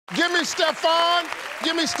Give me Stefon.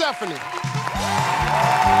 Give me Stephanie.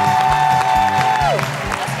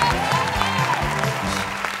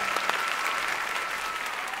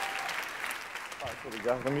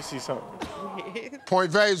 Let me see something.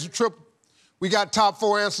 Point values of triple. We got top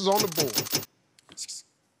 4 answers on the board.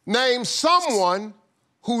 Name someone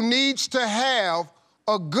who needs to have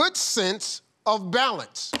a good sense of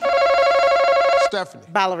balance. Stephanie.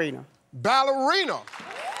 Ballerina. Ballerina.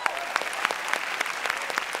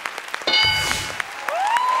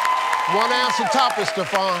 One answer top it,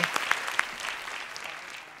 Stefon.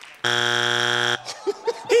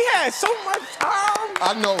 He had so much time.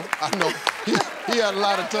 I know. He had a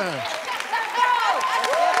lot of time.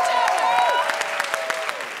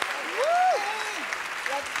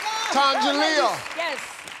 Tanjalia. Yes.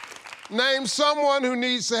 Name someone who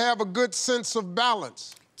needs to have a good sense of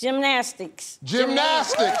balance. Gymnastics.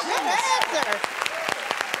 Gymnastics.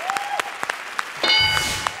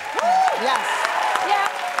 Yes. Yeah.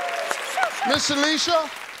 Miss Alicia,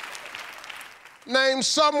 name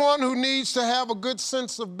someone who needs to have a good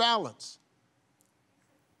sense of balance.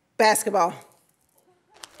 Basketball.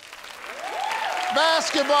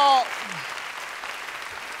 Basketball.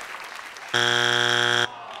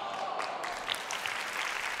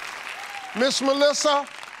 Miss Melissa,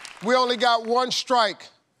 we only got one strike.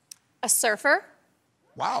 A surfer.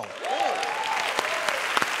 Wow.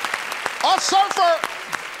 A surfer.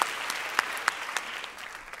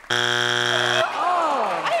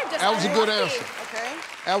 That was a good answer. Okay.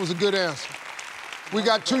 That was a good answer. We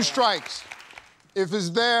got 2 strikes. If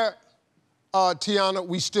it's there, Tiana,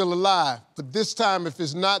 we still alive. But this time, if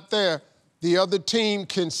it's not there, the other team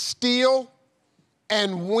can steal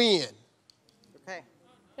and win. Okay.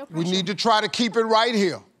 We need to try to keep it right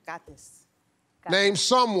here. Got this. Name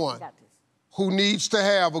someone who needs to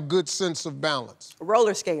have a good sense of balance. A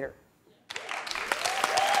roller skater.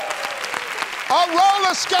 A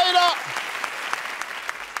roller skater.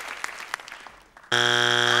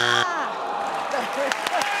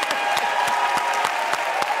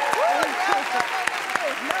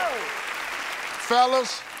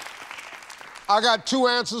 Fellas, I got 2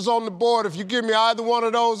 answers on the board. If you give me either one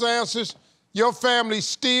of those answers, your family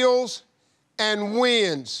steals and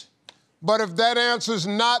wins. But if that answer's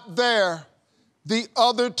not there, the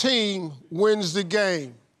other team wins the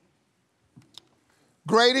game.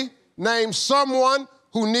 Grady, name someone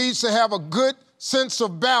who needs to have a good sense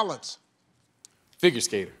of balance. Figure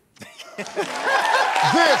skater. This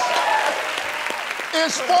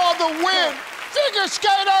is for the win. Figure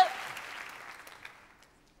skater.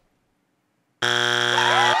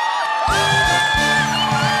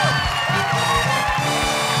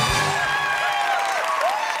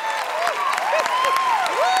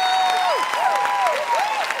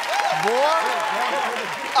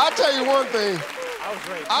 I'll tell you one thing.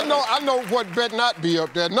 I know what bet not be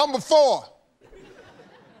up there. Number 4.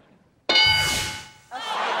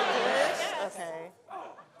 Okay.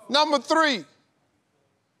 Number 3.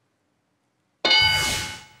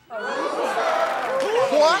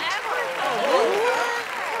 What?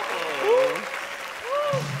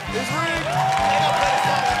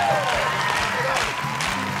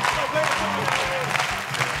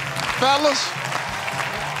 Fellas,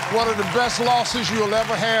 one of the best losses you'll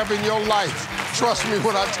ever have in your life. Trust me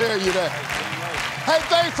when I tell you that. Hey,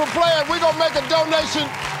 thanks for playing. We're going to make a donation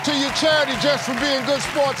to your charity just for being good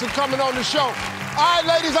sports and coming on the show. All right,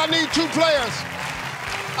 ladies, I need 2 players.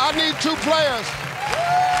 I need 2 players.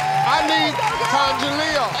 I need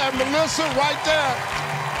Tanjalia and Melissa right there.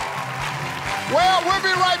 Well, we'll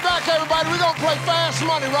be right back, everybody. We're going to play Fast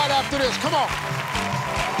Money right after this. Come on.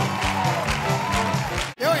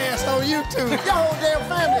 Your ass on YouTube. Your whole damn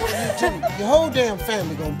family on YouTube. Your whole damn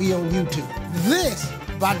family gonna be on YouTube. This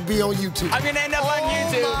about to be on YouTube. I'm gonna end up on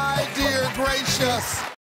YouTube. Oh, my dear gracious.